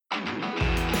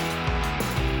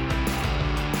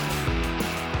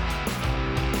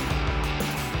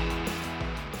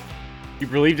You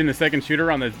believed in the second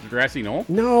shooter on the grassy knoll?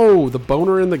 No, the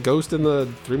boner and the ghost and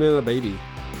the 3 Man and a Baby.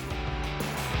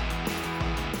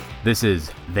 This is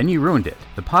Then You Ruined It,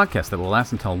 the podcast that will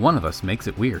last until one of us makes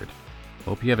it weird.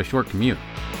 Hope you have a short commute.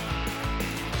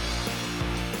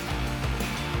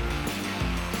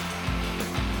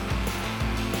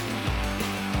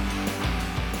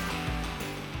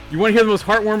 You want to hear the most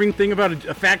heartwarming thing about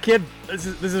a fat kid? This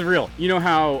is real. You know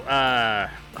how,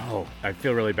 I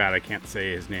feel really bad. I can't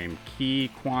say his name.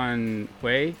 Ki Kwan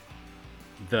Hui?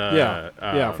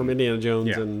 From Indiana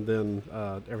Jones and then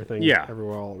Everything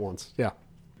Everywhere All at Once. Yeah.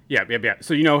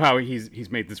 So you know how he's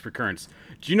made this recurrence.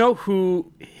 Do you know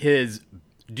who his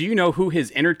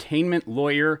entertainment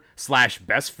lawyer /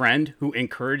 best friend who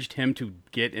encouraged him to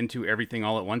get into Everything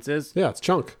All at Once is? Yeah, it's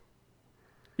Chunk.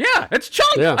 Yeah, it's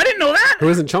Chunk. Yeah. I didn't know that. Who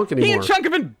isn't Chunk anymore? He and Chunk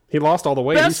have been He lost all the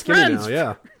weight. He's skinny friends. now,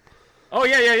 yeah. Oh,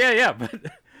 yeah.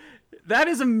 But that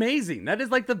is amazing. That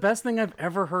is like the best thing I've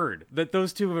ever heard. That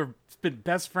those two have been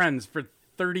best friends for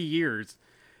 30 years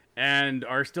and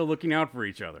are still looking out for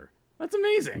each other. That's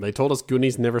amazing. They told us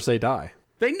Goonies never say die.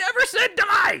 They never said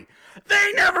die!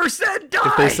 They never said die!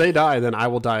 If they say die, then I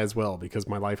will die as well because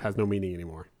my life has no meaning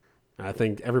anymore. And I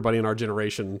think everybody in our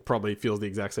generation probably feels the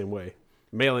exact same way.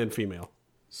 Male and female.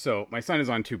 So my son is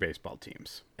on 2 baseball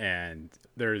teams, and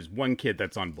there's one kid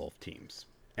that's on both teams.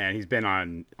 And he's been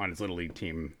on his Little League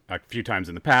team a few times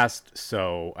in the past,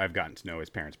 so I've gotten to know his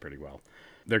parents pretty well.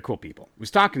 They're cool people. I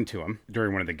was talking to him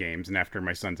during one of the games, and after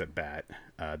my son's at bat,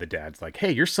 the dad's like,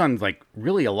 hey, your son's like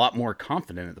really a lot more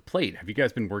confident at the plate. Have you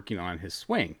guys been working on his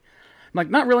swing? I'm like,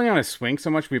 not really on his swing so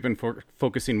much. We've been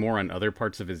focusing more on other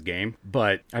parts of his game,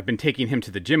 but I've been taking him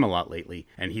to the gym a lot lately,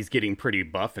 and he's getting pretty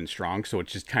buff and strong, so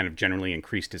it's just kind of generally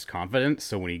increased his confidence.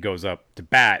 So when he goes up to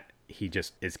bat, he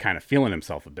just is kind of feeling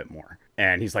himself a bit more.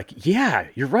 And he's like, yeah,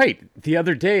 you're right. The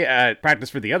other day at practice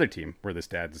for the other team, where this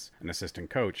dad's an assistant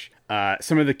coach,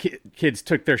 some of the kids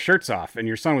took their shirts off, and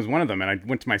your son was one of them. And I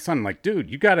went to my son, like, dude,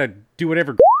 you got to do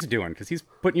whatever is doing, because he's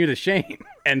putting you to shame.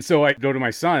 And so I go to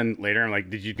my son later, and I'm like,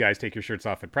 did you guys take your shirts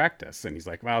off at practice? And he's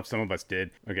like, well, some of us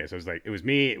did. Okay, so it was like, it was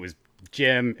me, it was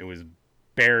Jim, it was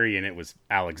Barry, and it was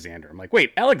Alexander. I'm like,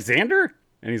 wait, Alexander?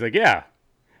 And he's like, yeah.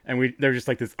 And they're just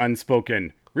like this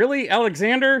unspoken, really,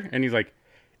 Alexander? And he's like,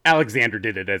 Alexander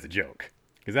did it as a joke,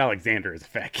 because Alexander is a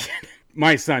fat kid.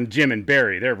 My son, Jim and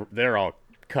Barry, they're all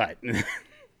cut.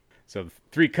 So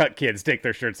 3 cut kids take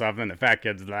their shirts off, and then the fat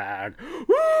kid's like,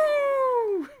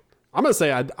 woo! I'm going to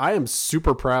say I am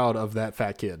super proud of that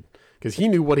fat kid, because he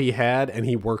knew what he had, and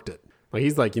he worked it. Like,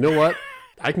 he's like, you know what?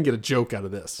 I can get a joke out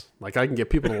of this. Like, I can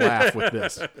get people to laugh with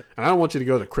this. And I don't want you to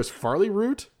go the Chris Farley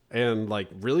route and like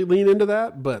really lean into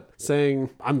that, but saying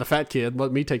I'm the fat kid,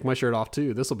 let me take my shirt off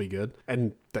too. This will be good.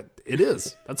 And that it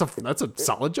is. That's a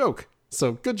solid joke.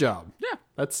 So good job. Yeah.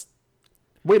 That's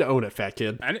way to own it, fat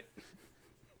kid.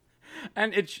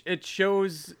 And it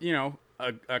shows, you know,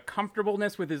 a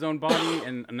comfortableness with his own body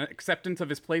and an acceptance of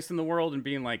his place in the world, and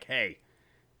being like, hey,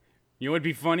 you know what'd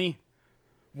be funny?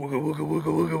 Wooga wooga wooga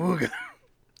wooga wooga.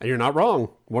 And you're not wrong.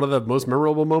 One of the most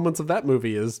memorable moments of that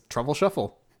movie is Truffle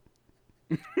Shuffle.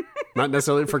 Not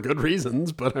necessarily for good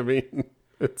reasons, but I mean,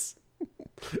 it's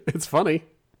funny.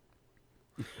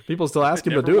 People still ask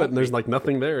him to do it, and there's like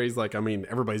nothing there. He's like, I mean,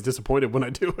 everybody's disappointed when I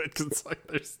do it, because it's like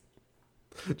there's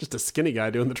just a skinny guy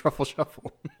doing the Truffle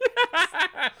Shuffle.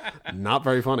 Not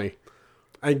very funny.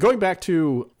 And going back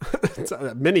to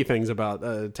many things about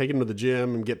taking him to the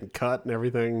gym and getting cut and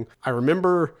everything, I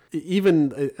remember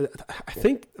even, I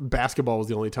think basketball was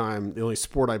the only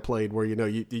sport I played where, you know,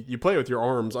 you play with your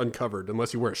arms uncovered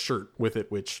unless you wear a shirt with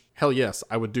it, which, hell yes,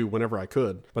 I would do whenever I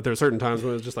could. But there are certain times when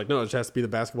it was just like, no, it just has to be the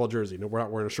basketball jersey. No, we're not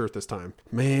wearing a shirt this time.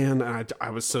 Man, I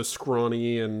was so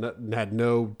scrawny and had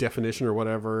no definition or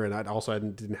whatever, and I also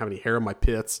didn't have any hair on my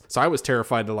pits. So I was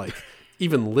terrified to, like,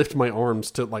 even lift my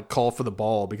arms to like call for the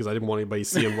ball, because I didn't want anybody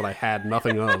seeing what I had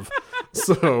nothing of.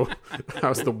 So I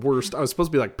was the worst. I was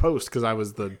supposed to be like post, because I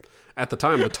was at the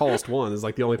time the tallest one. Is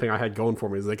like the only thing I had going for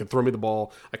me is they could throw me the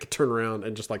ball, I could turn around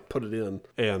and just like put it in,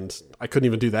 and I couldn't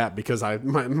even do that because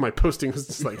my posting was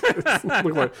just like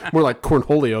more like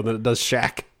Cornholio than it does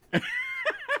Shaq.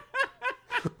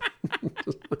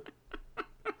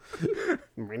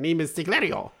 My name is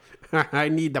Siglario. I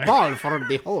need the ball for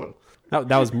the hole.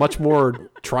 That was much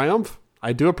more Triumph.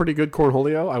 I do a pretty good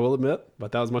Cornholio, I will admit,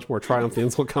 but that was much more Triumph the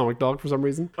Insult Comic Dog for some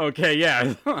reason. Okay,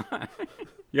 yeah.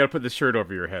 You gotta put the shirt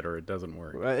over your head or it doesn't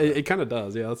work. It kind of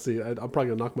does, yeah. Let's see. I'm probably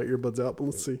gonna knock my earbuds out, but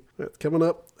let's see. It's coming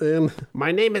up. And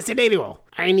my name is Siderio.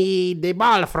 I need the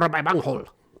ball for my bunghole.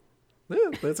 Yeah,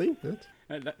 let's see.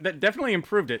 That definitely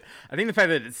improved it. I think the fact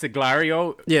that it's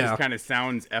Siglario just kind of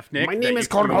sounds ethnic. My name is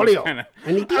Cornholio. I'm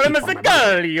a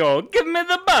Siglario. Give me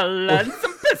the ball and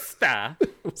some pista.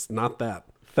 It's not that,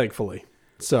 thankfully.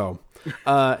 So,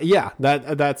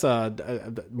 that's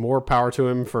more power to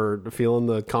him for feeling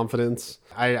the confidence.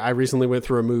 I recently went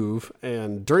through a move,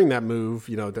 and during that move,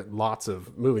 lots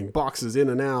of moving boxes in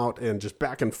and out and just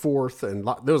back and forth, and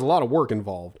there was a lot of work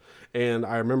involved. And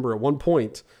I remember at one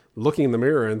point looking in the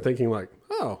mirror and thinking like,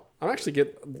 oh, I'm actually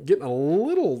getting a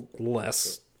little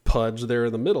less pudge there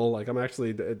in the middle. Like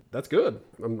that's good.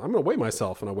 I'm going to weigh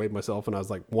myself. And I weighed myself and I was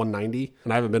like 190,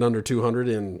 and I haven't been under 200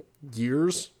 in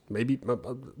years, maybe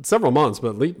several months,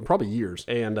 but probably years.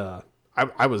 And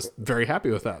I was very happy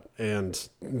with that. And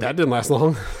that didn't last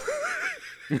long.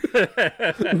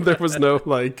 There was no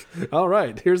like, all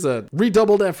right, here's a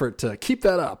redoubled effort to keep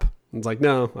that up. It's like,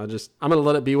 no, I'm going to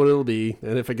let it be what it'll be.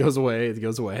 And if it goes away, it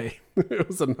goes away. It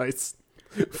was a nice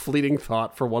fleeting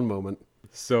thought for one moment.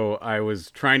 So I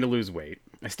was trying to lose weight.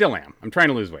 I still am. I'm trying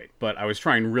to lose weight, but I was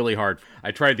trying really hard.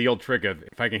 I tried the old trick of,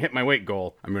 if I can hit my weight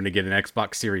goal, I'm going to get an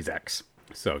Xbox Series X.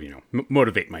 So,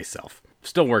 motivate myself.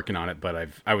 Still working on it, but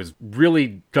I was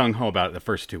really gung-ho about it the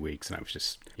first 2 weeks, and I was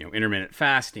just, intermittent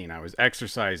fasting. I was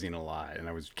exercising a lot, and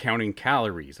I was counting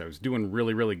calories. I was doing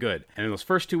really, really good. And in those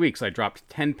first 2 weeks, I dropped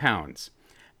 10 pounds.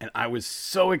 And I was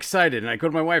so excited, and I go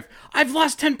to my wife, I've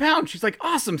lost 10 pounds. She's like,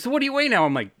 awesome, so what do you weigh now?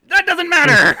 I'm like, that doesn't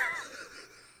matter!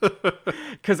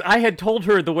 Because I had told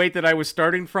her the weight that I was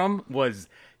starting from was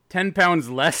 10 pounds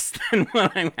less than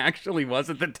what I actually was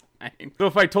at the time. So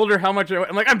if I told her how much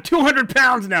I'm like, I'm 200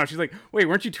 pounds now. She's like, wait,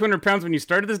 weren't you 200 pounds when you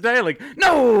started this diet? Like,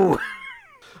 no!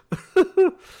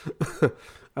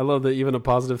 I love that even a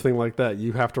positive thing like that,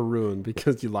 you have to ruin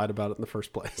because you lied about it in the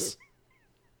first place.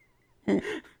 Well,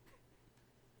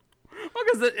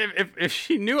 because if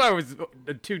she knew I was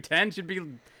 210, she'd be, I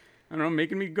don't know,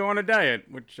 making me go on a diet,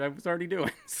 which I was already doing.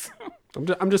 So.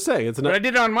 I'm just saying. But I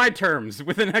did it on my terms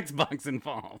with an Xbox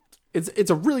involved. It's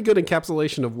a really good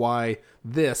encapsulation of why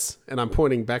this, and I'm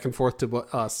pointing back and forth to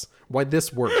us, why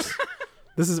this works.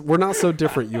 We're not so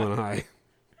different, you and I.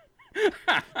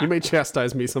 You may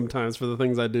chastise me sometimes for the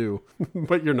things I do,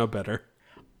 but you're no better.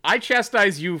 I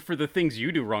chastise you for the things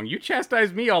you do wrong. You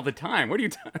chastise me all the time. What are you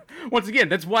Once again,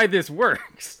 that's why this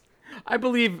works. I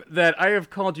believe that I have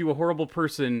called you a horrible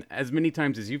person as many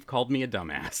times as you've called me a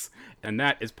dumbass. And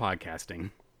that is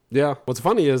podcasting. Yeah. What's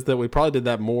funny is that we probably did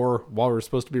that more while we were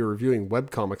supposed to be reviewing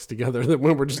webcomics together than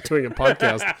when we're just doing a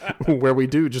podcast where we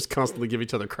do just constantly give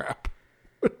each other crap.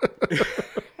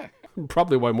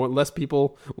 Probably why less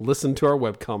people listen to our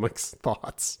webcomics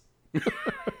thoughts.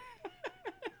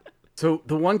 So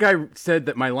the one guy said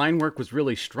that my line work was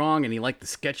really strong and he liked the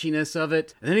sketchiness of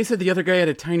it. And then he said the other guy had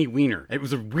a tiny wiener. It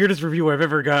was the weirdest review I've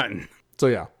ever gotten. So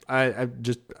yeah, I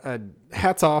just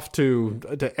hats off to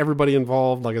everybody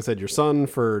involved. Like I said, your son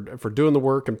for doing the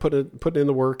work and putting in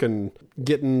the work and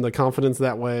getting the confidence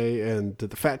that way, and to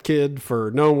the fat kid for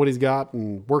knowing what he's got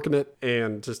and working it,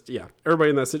 and just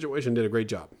everybody in that situation did a great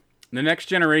job. The next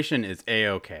generation is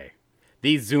A-okay.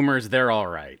 These Zoomers, they're all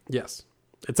right. Yes,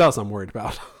 it's us I'm worried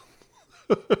about.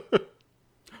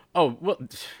 Oh, well,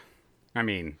 I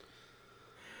mean,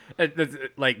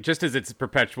 like, just as it's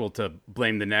perpetual to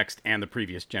blame the next and the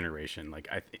previous generation, like,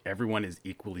 everyone is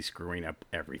equally screwing up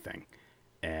everything.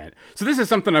 And so this is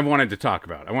something I've wanted to talk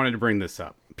about. I wanted to bring this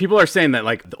up. People are saying that,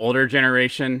 like, the older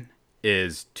generation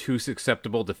is too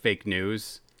susceptible to fake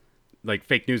news. Like,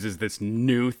 fake news is this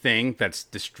new thing that's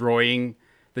destroying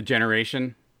the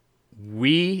generation.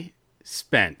 We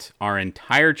spent our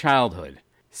entire childhood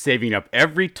saving up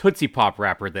every Tootsie Pop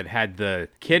wrapper that had the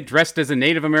kid dressed as a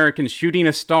Native American shooting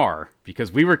a star because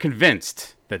we were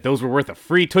convinced that those were worth a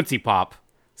free Tootsie Pop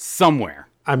somewhere.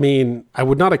 I mean, I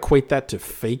would not equate that to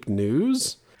fake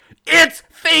news. It's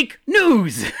fake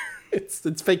news!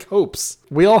 It's fake hopes.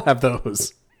 We all have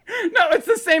those. No, it's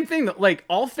the same thing. Like,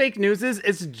 all fake news is,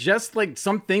 it's just like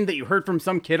something that you heard from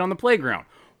some kid on the playground.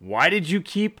 Why did you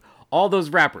keep all those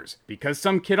wrappers? Because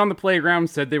some kid on the playground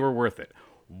said they were worth it.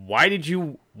 Why did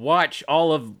you watch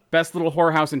all of Best Little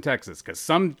Whorehouse in Texas? Because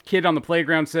some kid on the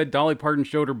playground said Dolly Parton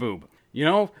showed her boob. You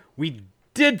know, we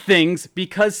did things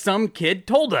because some kid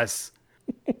told us.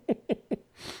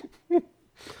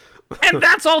 And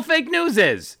that's all fake news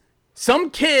is. Some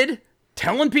kid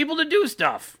telling people to do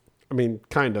stuff. I mean,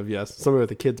 kind of, yes. Some of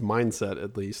the kid's mindset,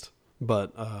 at least.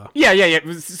 But, Yeah.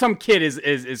 Some kid is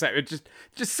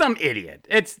just some idiot.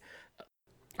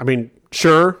 I mean,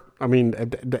 sure. I mean,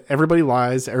 everybody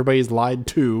lies. Everybody's lied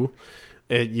to.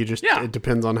 It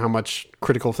depends on how much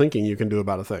critical thinking you can do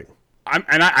about a thing.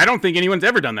 I don't think anyone's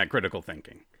ever done that critical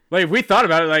thinking. Like, if we thought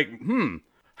about it, like,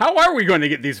 How are we going to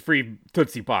get these free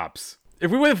Tootsie Pops?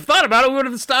 If we would have thought about it, we would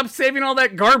have stopped saving all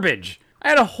that garbage. I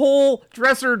had a whole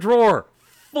dresser drawer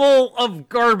full of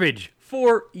garbage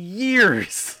for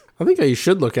years. I think how you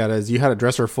should look at it is you had a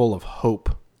dresser full of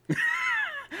hope.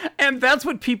 And that's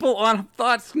what people on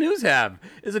Thoughts News have,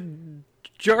 is a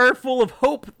jar full of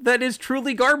hope that is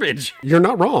truly garbage. You're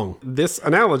not wrong. This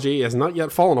analogy has not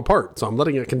yet fallen apart, so I'm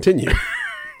letting it continue.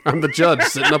 I'm the judge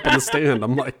sitting up on the stand.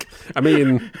 I'm like, I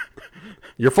mean,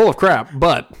 you're full of crap,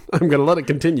 but I'm going to let it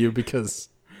continue because...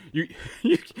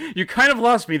 You kind of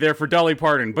lost me there for Dolly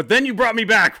Parton, but then you brought me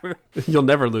back. You'll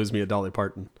never lose me at Dolly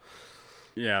Parton.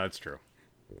 Yeah, that's true.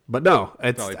 But no,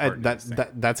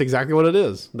 that's exactly what it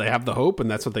is. They have the hope,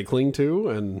 and that's what they cling to,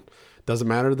 and doesn't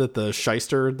matter that the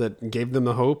shyster that gave them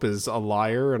the hope is a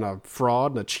liar and a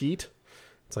fraud and a cheat.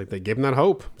 It's like they gave them that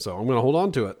hope, so I'm going to hold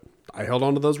on to it. I held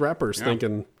on to those wrappers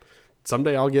thinking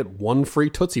someday I'll get one free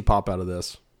Tootsie Pop out of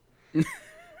this.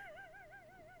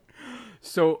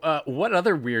 So what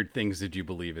other weird things did you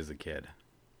believe as a kid?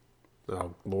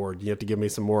 Oh, Lord, you have to give me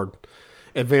some more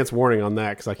advance warning on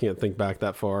that because I can't think back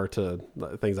that far to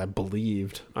things I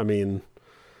believed. I mean,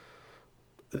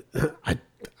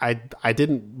 I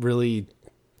didn't really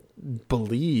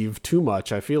believe too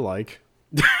much, I feel like.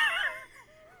 I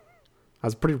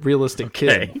was a pretty realistic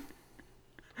kid.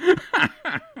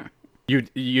 You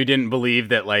didn't believe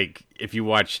that, like, if you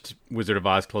watched Wizard of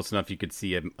Oz close enough, you could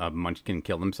see a munchkin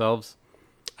kill themselves?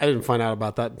 I didn't find out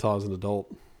about that until I was an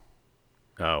adult.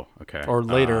 Oh, okay. Or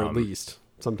later, at least.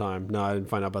 Sometime. No, I didn't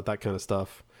find out about that kind of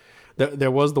stuff. There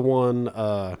was the one,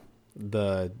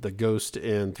 the ghost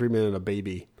in 3 Men and a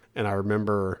Baby. And I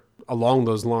remember along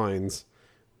those lines,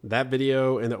 that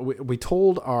video, and we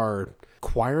told our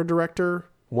choir director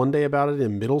one day about it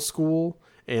in middle school.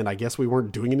 And I guess we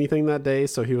weren't doing anything that day.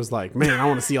 So he was like, man, I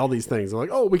want to see all these things. I'm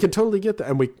like, oh, we can totally get that.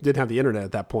 And we didn't have the internet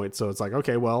at that point. So it's like,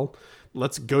 okay, well,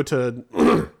 let's go to...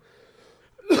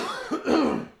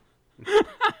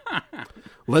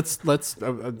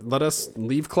 let us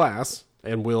leave class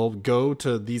and we'll go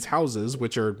to these houses,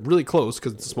 which are really close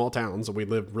because it's a small town. So we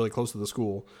live really close to the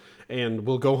school. And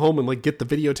we'll go home and like get the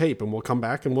videotape and we'll come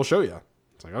back and we'll show you.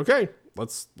 It's like, okay,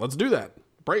 let's do that.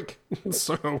 Break.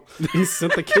 So he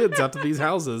sent the kids out to these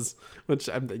houses, which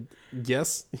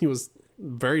yes, he was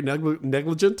very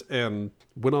negligent and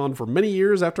went on for many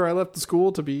years after I left the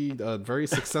school to be a very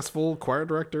successful choir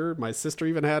director. My sister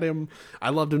even had him.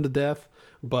 I loved him to death,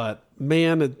 but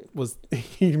man, it was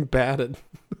bad at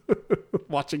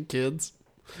watching kids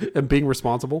and being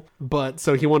responsible. But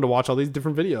so he wanted to watch all these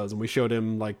different videos, and we showed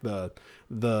him like the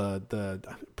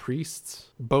priest's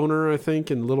boner, I think,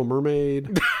 in Little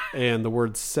Mermaid, and the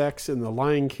word sex in The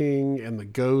Lion King, and the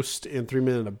ghost in 3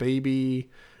 Men and a Baby.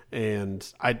 And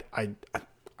I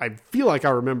feel like I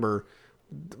remember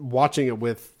watching it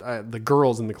with the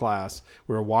girls in the class.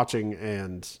 We were watching,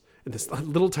 and this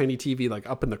little tiny TV like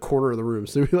up in the corner of the room,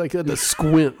 so we like had to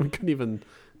squint. We couldn't even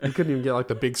get like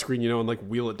the big screen, and like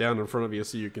wheel it down in front of you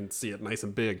so you can see it nice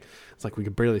and big. It's like we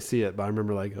could barely see it, but I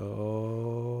remember like,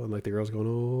 oh, and like the girls going,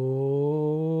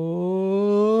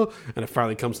 oh, and it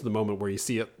finally comes to the moment where you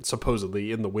see it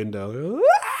supposedly in the window,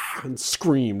 and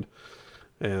screamed.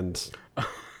 And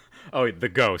oh, the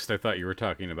ghost. I thought you were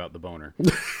talking about the boner.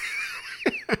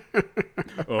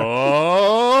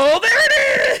 Oh, there it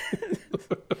is!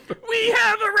 We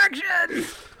have erection!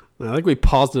 I think we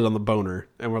paused it on the boner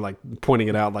and we're like pointing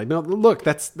it out like, no, look,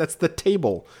 that's the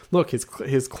table. Look,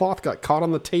 his cloth got caught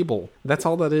on the table. That's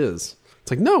all that is. It's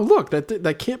like, no, look,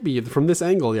 that can't be from this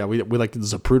angle. Yeah, we like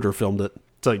Zapruder filmed it.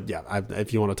 So yeah,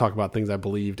 if you want to talk about things I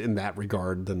believed in that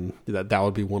regard, then that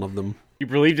would be one of them. You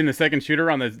believed in the second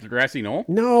shooter on the grassy knoll?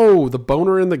 No, the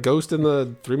boner and the ghost in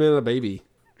the 3 Men and a Baby.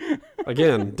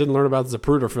 Again, didn't learn about the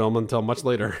Zapruder film until much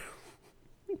later.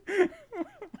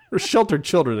 We're sheltered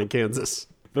children in Kansas.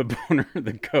 The boner,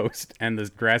 the ghost, and the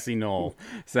grassy knoll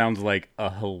sounds like a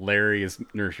hilarious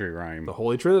nursery rhyme. The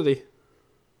Holy Trinity.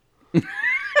 I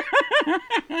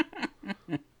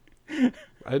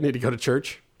didn't need to go to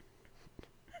church.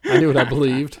 I knew what I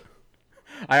believed.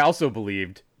 I also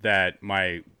believed that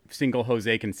my single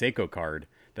Jose Canseco card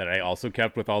that I also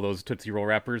kept with all those Tootsie Roll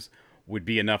wrappers would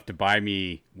be enough to buy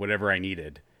me whatever I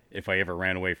needed if I ever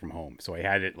ran away from home. So I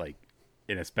had it like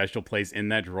in a special place in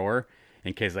that drawer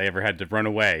in case I ever had to run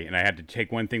away and I had to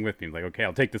take one thing with me. Like, okay,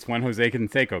 I'll take this one Jose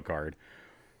Canseco card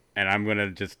and I'm going to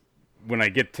just, when I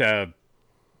get to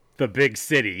the big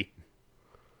city,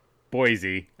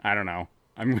 Boise, I don't know,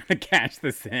 I'm going to cash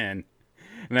this in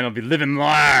and then I'll be living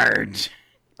large.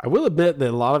 I will admit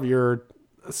that a lot of your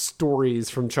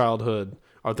stories from childhood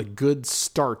are the good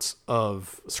starts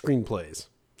of screenplays.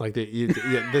 Like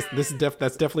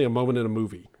that's definitely a moment in a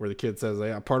movie where the kid says,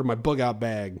 "Yeah, part of my bug out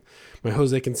bag, my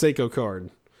Jose Canseco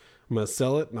card. I'm gonna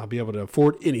sell it and I'll be able to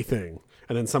afford anything."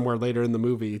 And then somewhere later in the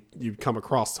movie, you come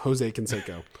across Jose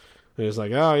Canseco, and he's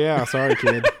like, "Oh yeah, sorry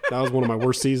kid, that was one of my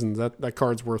worst seasons. That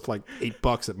card's worth like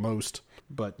 $8 at most."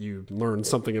 But you learn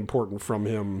something important from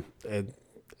him, and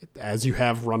as you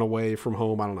have run away from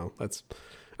home. I don't know.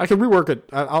 I can rework it.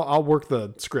 I'll work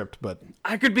the script, but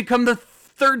I could become the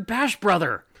third Bash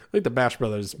brother. I think the Bash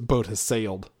Brothers boat has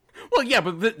sailed. Well, yeah,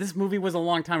 but this movie was a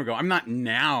long time ago. I'm not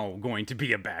now going to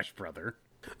be a Bash brother.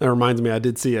 That reminds me, I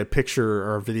did see a picture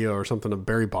or a video or something of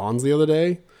Barry Bonds the other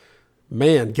day.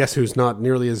 Man, guess who's not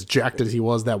nearly as jacked as he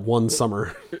was that one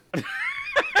summer?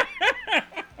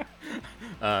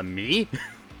 Me?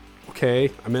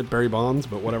 Okay, I meant Barry Bonds,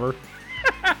 but whatever.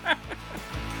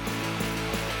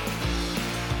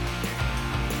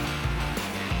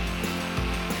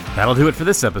 That'll do it for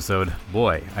this episode.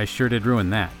 Boy, I sure did ruin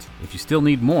that. If you still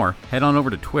need more, head on over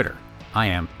to Twitter. I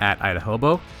am at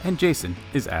Idahobo, and Jason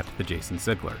is at the Jason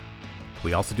Sigler.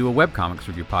 We also do a webcomics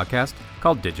review podcast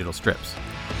called Digital Strips.